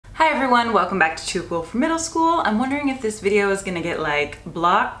Hi everyone, welcome back to Too Cool for Middle School. I'm wondering if this video is gonna get like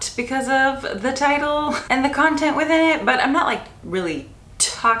blocked because of the title and the content within it, but I'm not like really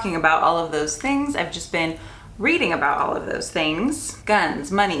talking about all of those things. I've just been reading about all of those things.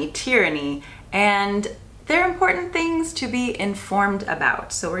 Guns, money, tyranny, and they're important things to be informed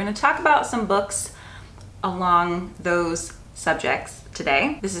about. So we're gonna talk about some books along those subjects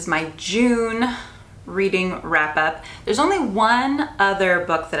today. This is my June reading wrap up. There's only one other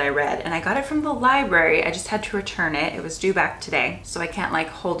book that I read and I got it from the library. I just had to return it. It was due back today, so I can't like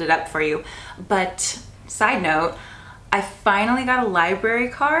hold it up for you. But side note, I finally got a library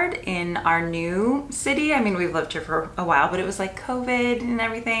card in our new city. I mean, we've lived here for a while, but it was like COVID and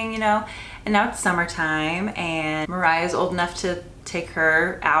everything, you know, and now it's summertime and Mariah's old enough to take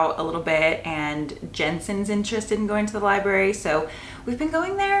her out a little bit and Jensen's interested in going to the library. So we've been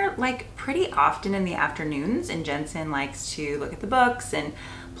going there like pretty often in the afternoons, and Jensen likes to look at the books and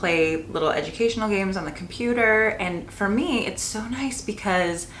play little educational games on the computer. And for me, it's so nice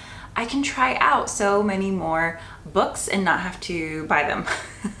because I can try out so many more books and not have to buy them.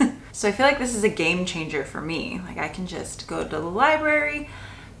 So I feel like this is a game changer for me. Like I can just go to the library,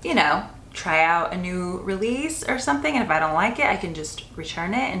 you know, try out a new release or something, and if I don't like it, I can just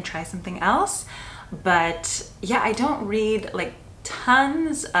return it and try something else. But yeah, I don't read like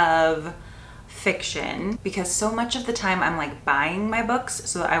tons of fiction because so much of the time I'm like buying my books,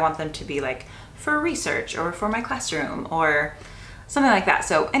 so I want them to be like for research or for my classroom or something like that.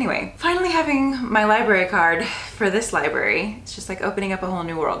 So anyway, finally having my library card for this library, it's just like opening up a whole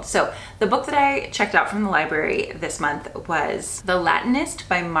new world. So the book that I checked out from the library this month was The Latinist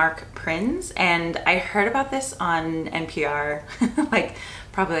by Mark Prinz, and I heard about this on NPR, like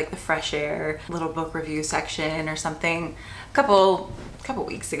probably like the Fresh Air little book review section or something, a couple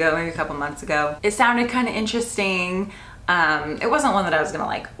weeks ago, maybe a couple months ago. It sounded kind of interesting. It wasn't one that I was gonna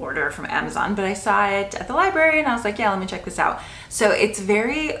like order from Amazon, but I saw it at the library and I was like, yeah, let me check this out. So it's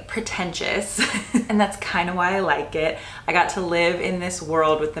very pretentious and that's kind of why I like it. I got to live in this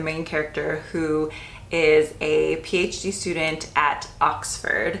world with the main character who is a PhD student at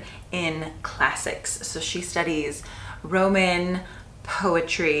Oxford in classics. So she studies Roman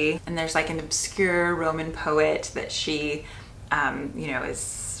poetry, and there's like an obscure Roman poet that she, you know,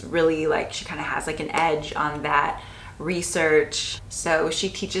 is really like, she kind of has like an edge on that research. So she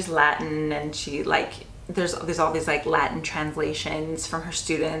teaches Latin, and she like there's all these like Latin translations from her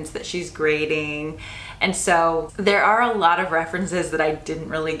students that she's grading, and so there are a lot of references that I didn't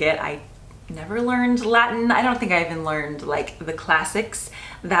really get. I never learned Latin. I don't think I even learned like the classics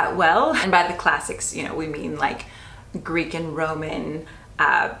that well, and by the classics, you know, we mean like Greek and Roman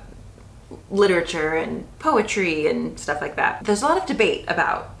literature and poetry and stuff like that. There's a lot of debate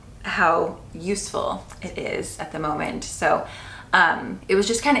about how useful it is at the moment. So it was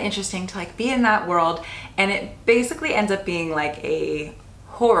just kind of interesting to like be in that world, and it basically ends up being like a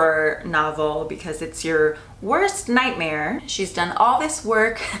horror novel because it's your worst nightmare. She's done all this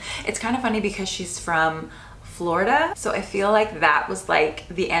work. It's kind of funny because she's from Florida, so I feel like that was like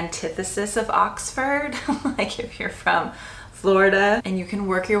the antithesis of Oxford. Like if you're from Florida and you can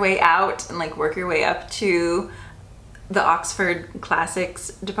work your way out and like work your way up to the Oxford Classics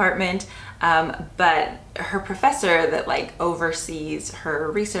department, but her professor that like oversees her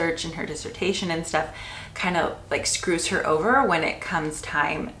research and her dissertation and stuff kind of like screws her over when it comes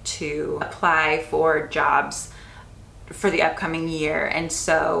time to apply for jobs for the upcoming year. And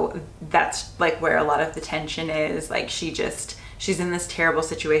so that's like where a lot of the tension is. Like she's in this terrible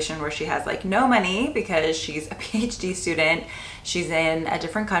situation where she has like no money because she's a PhD student. She's in a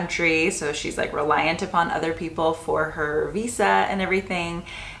different country, so she's like reliant upon other people for her visa and everything.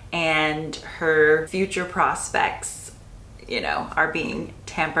 And her future prospects, you know, are being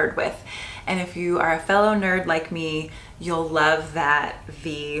tampered with. And if you are a fellow nerd like me, you'll love that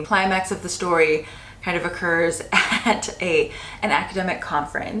the climax of the story kind of occurs at an academic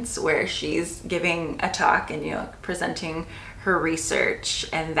conference where she's giving a talk and, you know, presenting her research,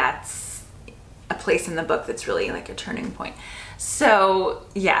 and that's a place in the book that's really like a turning point. So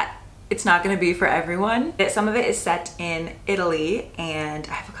yeah, it's not going to be for everyone. Some of it is set in Italy, and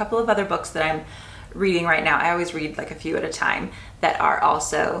I have a couple of other books that I'm reading right now. I always read like a few at a time that are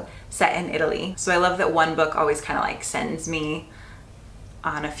also set in Italy. So I love that one book always kind of like sends me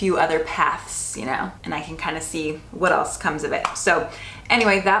on a few other paths, you know, and I can kind of see what else comes of it. So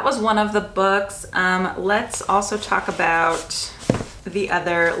anyway, that was one of the books. Let's also talk about the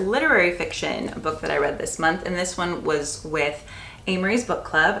other literary fiction book that I read this month, and this one was with Amory's Book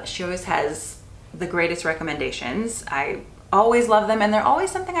Club. She always has the greatest recommendations. I always love them, and they're always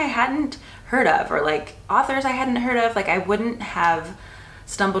something I hadn't heard of, or like authors I hadn't heard of. Like I wouldn't have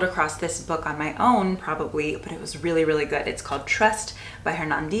stumbled across this book on my own probably, but it was really, really good. It's called Trust by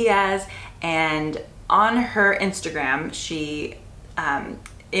Hernan Diaz, and on her Instagram, she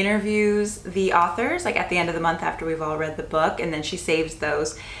interviews the authors like at the end of the month after we've all read the book, and then she saves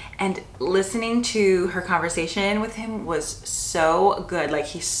those. And listening to her conversation with him was so good. Like,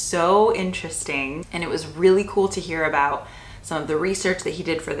 he's so interesting, and it was really cool to hear about some of the research that he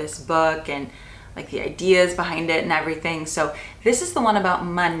did for this book and like the ideas behind it and everything. So this is the one about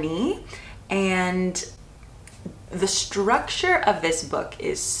money, and the structure of this book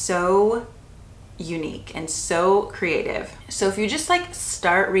is so unique and so creative. So if you just like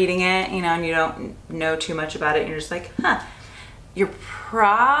start reading it, you know, and you don't know too much about it, and you're just like, huh, you're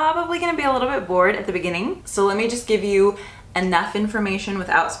probably gonna be a little bit bored at the beginning. So let me just give you enough information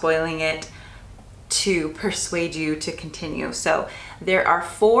without spoiling it to persuade you to continue. So there are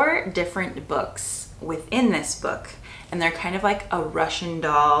 4 different books within this book, and they're kind of like a Russian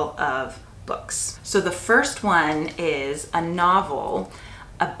doll of books. So the first one is a novel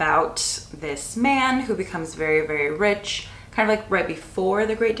about this man who becomes very, very rich, kind of like right before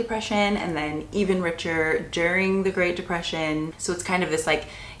the Great Depression, and then even richer during the Great Depression. So it's kind of this like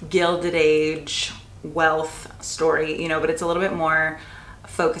Gilded Age wealth story, you know, but it's a little bit more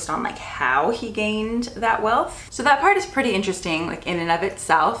focused on like how he gained that wealth. So that part is pretty interesting, like in and of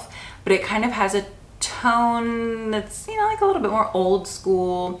itself, but it kind of has a tone that's, you know, like a little bit more old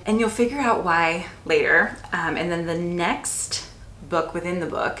school, and you'll figure out why later. And then the next book within the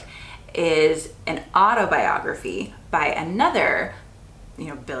book is an autobiography by another, you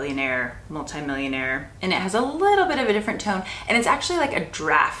know, billionaire, multimillionaire, and it has a little bit of a different tone, and it's actually like a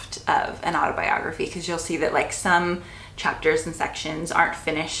draft of an autobiography, because you'll see that like some chapters and sections aren't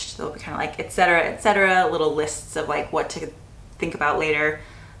finished. They'll be kind of like etc., little lists of like what to think about later.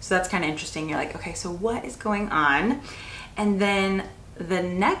 So that's kind of interesting. You're like, okay, so what is going on? And then the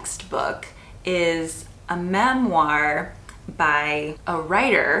next book is a memoir by a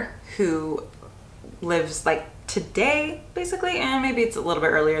writer who lives like today, basically, and maybe it's a little bit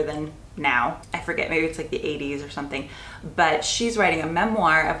earlier than now. I forget, maybe it's like the 80s or something. But she's writing a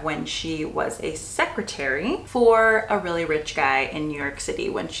memoir of when she was a secretary for a really rich guy in New York City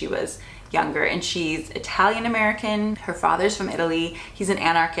when she was younger. And she's Italian American. Her father's from Italy. He's an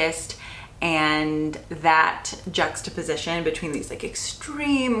anarchist. And that juxtaposition between these like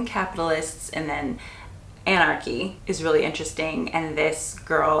extreme capitalists and then anarchy is really interesting. And this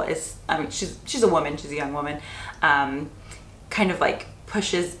girl is, I mean, she's a woman, she's a young woman, kind of like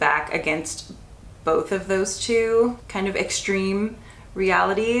pushes back against both of those two kind of extreme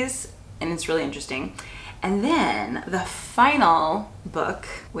realities, and it's really interesting. And then the final book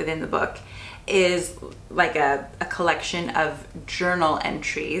within the book is like a collection of journal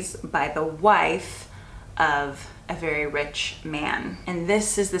entries by the wife of a very rich man. And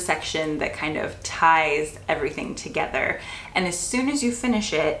this is the section that kind of ties everything together. And as soon as you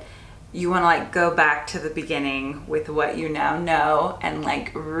finish it, you want to like go back to the beginning with what you now know and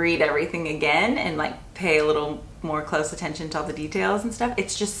like read everything again and like pay a little more close attention to all the details and stuff.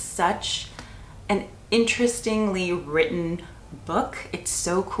 It's just such an interestingly written book. It's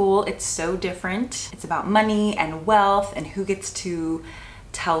so cool. It's so different. It's about money and wealth and who gets to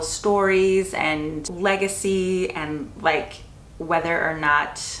tell stories and legacy and like whether or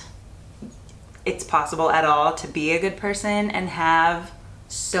not it's possible at all to be a good person and have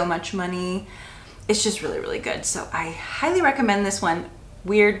so much money. It's just really, really good. So I highly recommend this one.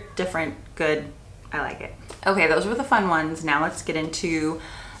 Weird, different, good. I like it. Okay, those were the fun ones. Now let's get into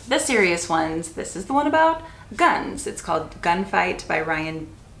the serious ones. This is the one about guns. It's called Gunfight by Ryan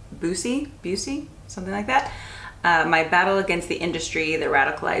Busey, something like that. My Battle Against the Industry That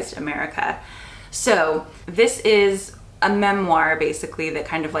Radicalized America. So this is a memoir basically that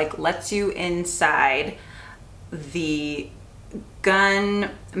kind of like lets you inside the gun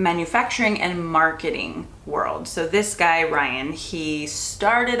manufacturing and marketing world. So this guy, Ryan, he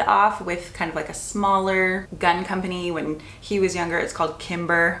started off with kind of like a smaller gun company when he was younger. It's called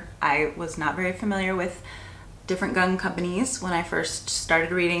Kimber. I was not very familiar with different gun companies when I first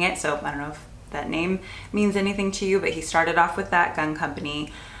started reading it, so I don't know if that name means anything to you, but he started off with that gun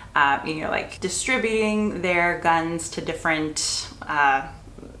company, you know, like distributing their guns to different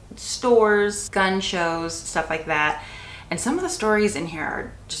stores, gun shows, stuff like that. And some of the stories in here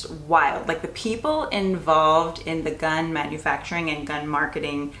are just wild. Like the people involved in the gun manufacturing and gun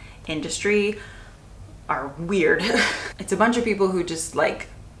marketing industry are weird. It's a bunch of people who just like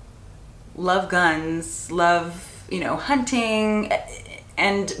love guns, love, you know, hunting.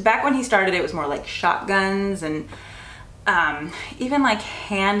 And back when he started, it was more like shotguns and even like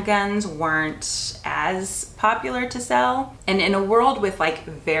handguns weren't as popular to sell. And in a world with like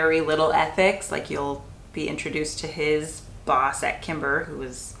very little ethics, like you'll be introduced to his boss at Kimber, who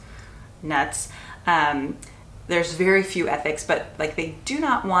was nuts. There's very few ethics, but like they do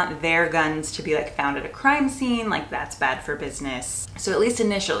not want their guns to be like found at a crime scene. Like that's bad for business. So at least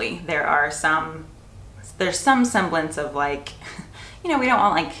initially there's some semblance of like, you know, we don't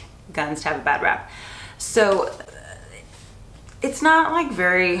want like guns to have a bad rap. So it's not like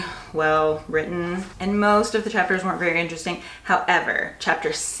very well written, and most of the chapters weren't very interesting. However,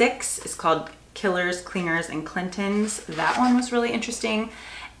 chapter 6 is called Killers, Cleaners, and Clintons. That one was really interesting.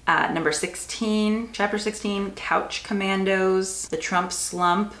 Number 16, chapter 16, Couch Commandos, the Trump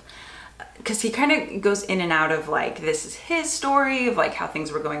Slump, because he kind of goes in and out of like, this is his story of like how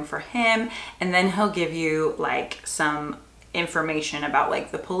things were going for him, and then he'll give you like some information about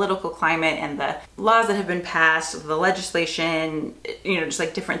like the political climate and the laws that have been passed, the legislation, you know, just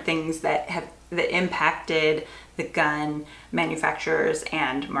like different things that impacted the gun manufacturers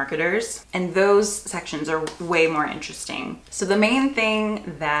and marketers. And those sections are way more interesting. So the main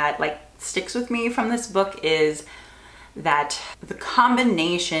thing that like sticks with me from this book is that the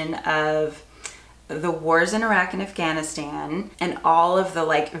combination of the wars in Iraq and Afghanistan and all of the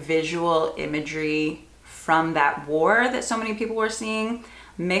like visual imagery from that war that so many people were seeing,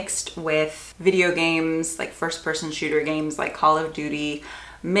 mixed with video games, like first-person shooter games like Call of Duty,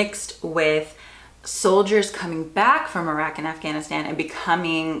 mixed with soldiers coming back from Iraq and Afghanistan and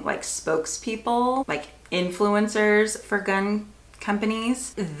becoming like spokespeople, like influencers for gun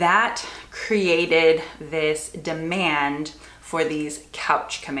companies, that created this demand for these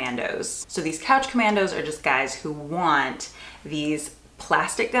couch commandos. So these couch commandos are just guys who want these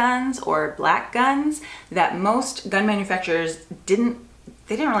plastic guns or black guns that most gun manufacturers didn't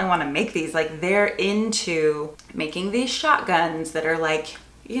really want to make these. Like they're into making these shotguns that are like,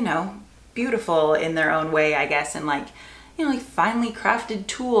 you know, beautiful in their own way, I guess, and like, you know, like finely crafted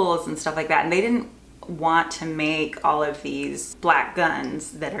tools and stuff like that. And they didn't want to make all of these black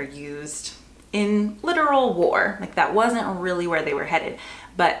guns that are used in literal war. Like that wasn't really where they were headed.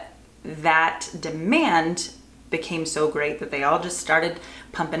 But that demand became so great that they all just started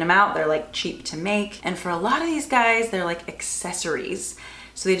pumping them out. They're like cheap to make. And for a lot of these guys, they're like accessories.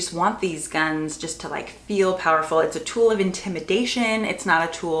 So they just want these guns just to like feel powerful. It's a tool of intimidation. It's not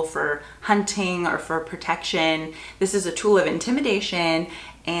a tool for hunting or for protection. This is a tool of intimidation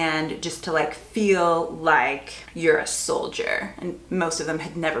and just to like feel like you're a soldier. And most of them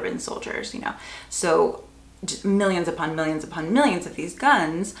had never been soldiers, you know. So just millions upon millions upon millions of these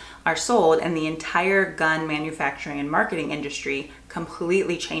guns are sold, and the entire gun manufacturing and marketing industry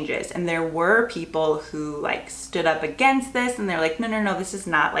completely changes. And there were people who like stood up against this, and they're like, no, this is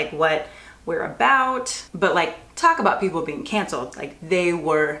not like what we're about. But like, talk about people being canceled. Like they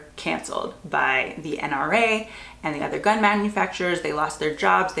were canceled by the NRA and the other gun manufacturers. They lost their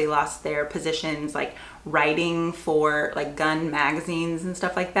jobs, they lost their positions, like writing for like gun magazines and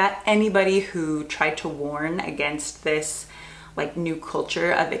stuff like that. Anybody who tried to warn against this like new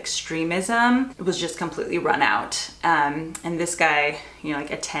culture of extremism was just completely run out. And this guy, you know,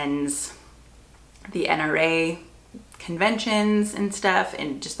 like attends the NRA conventions and stuff,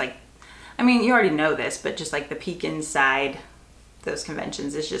 and just like, I mean, you already know this, but just like the peek inside those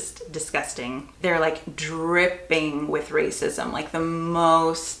conventions is just disgusting. They're like dripping with racism, like the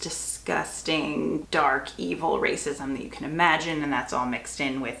most disgusting, dark, evil racism that you can imagine. And that's all mixed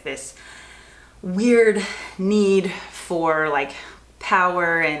in with this weird need for like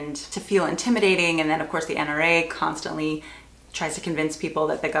power and to feel intimidating. And then of course the NRA constantly tries to convince people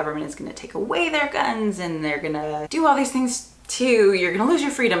that the government is gonna take away their guns and they're gonna do all these things too. You're gonna lose your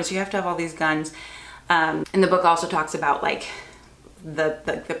freedom, so you have to have all these guns. And the book also talks about like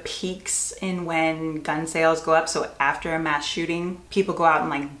the peaks in when gun sales go up. So after a mass shooting, people go out and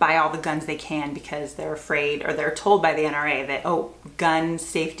like buy all the guns they can because they're afraid, or they're told by the NRA that, oh, gun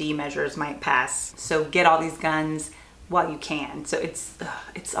safety measures might pass, so get all these guns while you can. So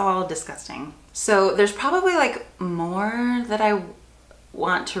it's all disgusting. So there's probably like more that I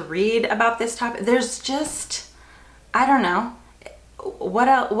want to read about this topic. There's just, I don't know, what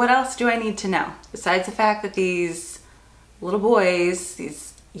else do I need to know besides the fact that these little boys,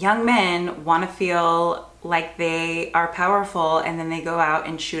 these young men, want to feel like they are powerful, and then they go out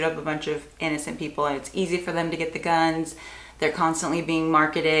and shoot up a bunch of innocent people, and it's easy for them to get the guns. They're constantly being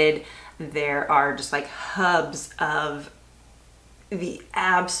marketed. There are just like hubs of the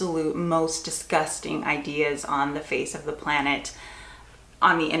absolute most disgusting ideas on the face of the planet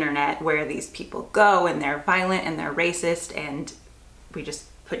on the internet, where these people go and they're violent and they're racist, and we just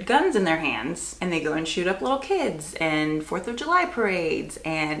put guns in their hands and they go and shoot up little kids and 4th of July parades,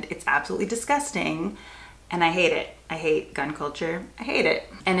 and it's absolutely disgusting. And I hate it. I hate gun culture. I hate it.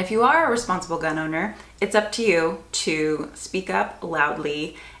 And if you are a responsible gun owner, it's up to you to speak up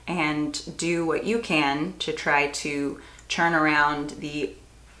loudly and do what you can to try to turn around the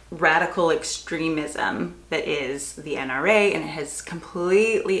radical extremism that is the NRA, and it has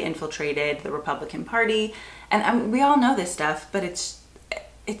completely infiltrated the Republican Party. And we all know this stuff, but it's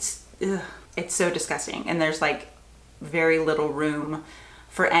so disgusting. And there's like very little room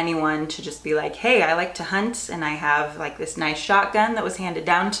for anyone to just be like, hey, I like to hunt and I have like this nice shotgun that was handed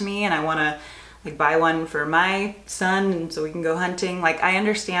down to me and I want to like buy one for my son and so we can go hunting. Like, I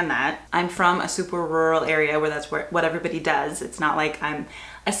understand that. I'm from a super rural area where that's what everybody does. It's not like I'm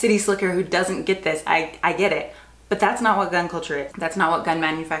a city slicker who doesn't get this. I get it. But that's not what gun culture is. That's not what gun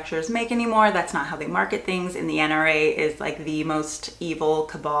manufacturers make anymore. That's not how they market things. And the NRA is like the most evil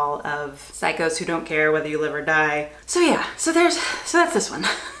cabal of psychos who don't care whether you live or die. So yeah, so that's this one.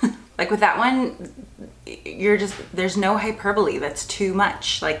 Like with that one, there's no hyperbole. That's too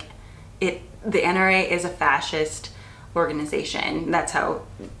much. Like the NRA is a fascist organization. That's how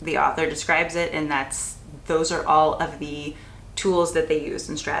the author describes it. And those are all of the tools that they use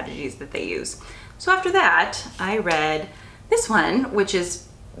and strategies that they use. So after that, I read this one, which is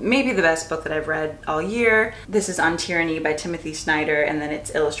maybe the best book that I've read all year. This is On Tyranny by Timothy Snyder, and then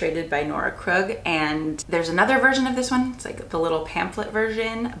it's illustrated by Nora Krug. And there's another version of this one. It's like the little pamphlet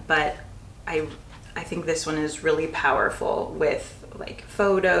version, but I think this one is really powerful with like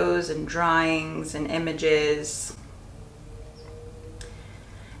photos and drawings and images.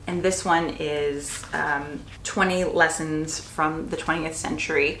 And this one is 20 lessons from the 20th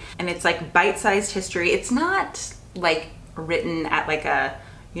century. And it's like bite-sized history. It's not like written at like a,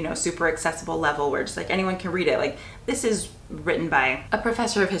 super accessible level where just like anyone can read it. Like, this is written by a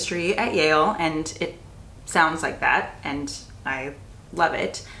professor of history at Yale, and it sounds like that, and I love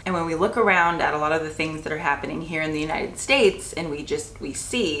it. And when we look around at a lot of the things that are happening here in the United States, and we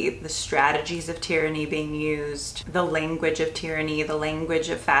see the strategies of tyranny being used, the language of tyranny, the language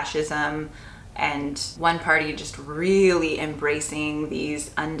of fascism, and one party just really embracing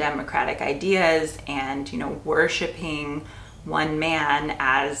these undemocratic ideas and, worshiping one man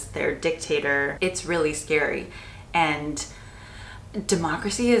as their dictator, it's really scary. And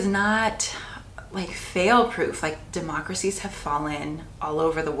democracy is not like fail-proof. Like, democracies have fallen all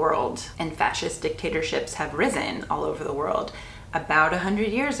over the world and fascist dictatorships have risen all over the world. About 100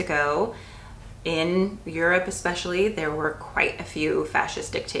 years ago, in Europe especially, there were quite a few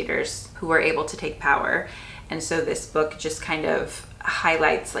fascist dictators who were able to take power. And so this book just kind of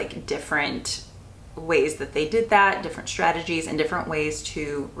highlights like different ways that they did that, different strategies and different ways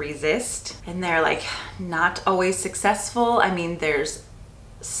to resist. And they're like not always successful. I mean, there's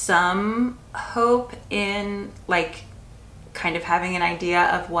some hope in like kind of having an idea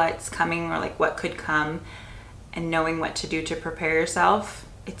of what's coming or like what could come and knowing what to do to prepare yourself.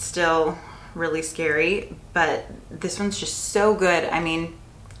 It's still really scary, but this one's just so good. I mean,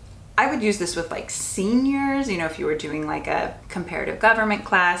 I would use this with like seniors, if you were doing like a comparative government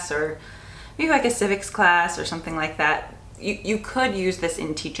class or maybe like a civics class or something like that. You could use this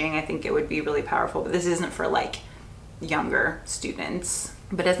in teaching. I think it would be really powerful, but this isn't for like younger students.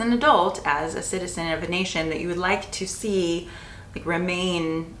 But as an adult, as a citizen of a nation that you would like to see like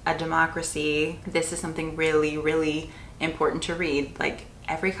remain a democracy, this is something really, really important to read. Like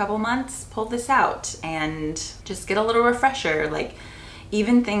every couple months, pull this out and just get a little refresher. Like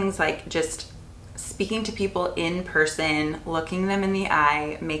even things like just speaking to people in person, looking them in the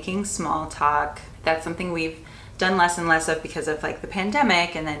eye, making small talk. That's something we've done less and less of because of like the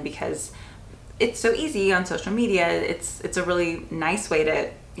pandemic, and then because it's so easy on social media. It's a really nice way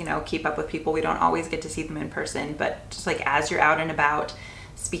to, keep up with people. We don't always get to see them in person, but just like as you're out and about,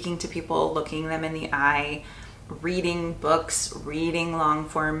 speaking to people, looking them in the eye, reading books, reading long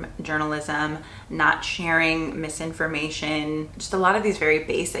form journalism, not sharing misinformation, just a lot of these very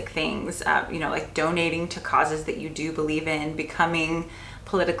basic things, like donating to causes that you do believe in, becoming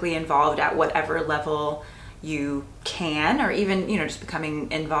politically involved at whatever level you can, or even, just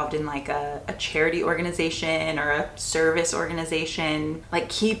becoming involved in like a charity organization or a service organization. Like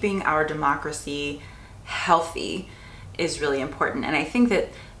keeping our democracy healthy is really important. And I think that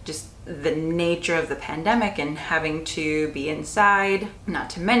just the nature of the pandemic and having to be inside,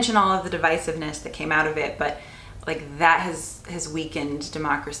 not to mention all of the divisiveness that came out of it, but like that has weakened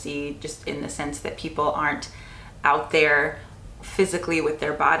democracy just in the sense that people aren't out there physically with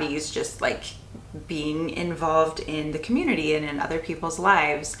their bodies, just like being involved in the community and in other people's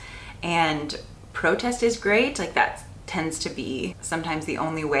lives. And protest is great. Like that tends to be sometimes the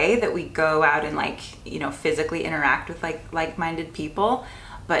only way that we go out and like, you know, physically interact with like-minded people,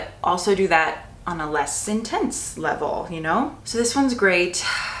 but also do that on a less intense level, you know? So this one's great.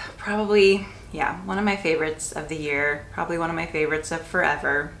 Probably, yeah, one of my favorites of the year, probably one of my favorites of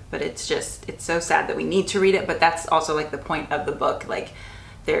forever, but it's so sad that we need to read it, but that's also like the point of the book. Like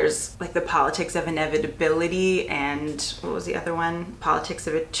there's like the politics of inevitability and what was the other one? Politics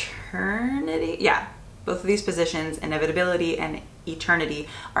of eternity. Yeah, both of these positions, inevitability and eternity,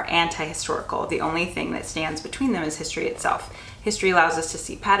 are anti-historical. The only thing that stands between them is history itself. History allows us to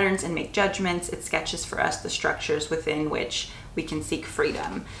see patterns and make judgments. It sketches for us the structures within which we can seek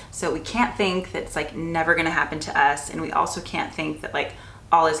freedom. So we can't think that it's like never gonna happen to us, and we also can't think that like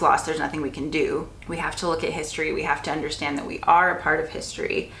all is lost, there's nothing we can do. We have to look at history. We have to understand that we are a part of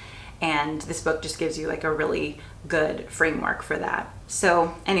history. And this book just gives you like a really good framework for that.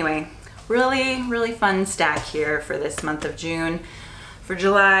 So anyway, really, really fun stack here for this month of June. For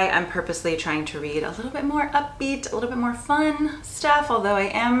July, I'm purposely trying to read a little bit more upbeat, a little bit more fun stuff, although I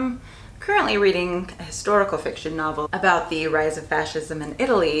am currently reading a historical fiction novel about the rise of fascism in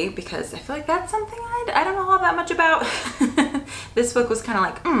Italy, because I feel like that's something I don't know all that much about. This book was kind of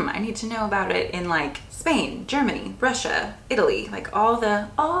like, I need to know about it in like Spain, Germany, Russia, Italy, like all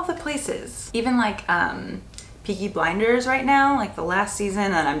the places. Even like Peaky Blinders right now, like the last season,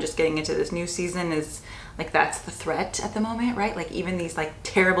 and I'm just getting into this new season, is like that's the threat at the moment, right? Like even these like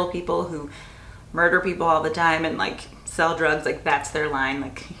terrible people who murder people all the time and like sell drugs, like that's their line,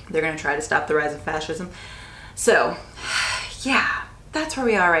 like they're gonna try to stop the rise of fascism. So yeah, that's where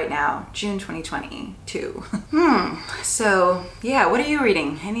we are right now, June 2022. So yeah, what are you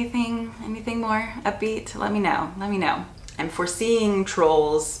reading? Anything more upbeat? Let me know, let me know. I'm foreseeing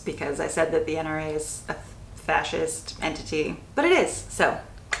trolls because I said that the NRA is a fascist entity, but it is, so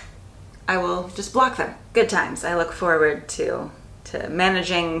I will just block them. Good times. I look forward to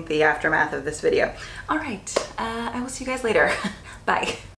managing the aftermath of this video. All right, I will see you guys later. Bye.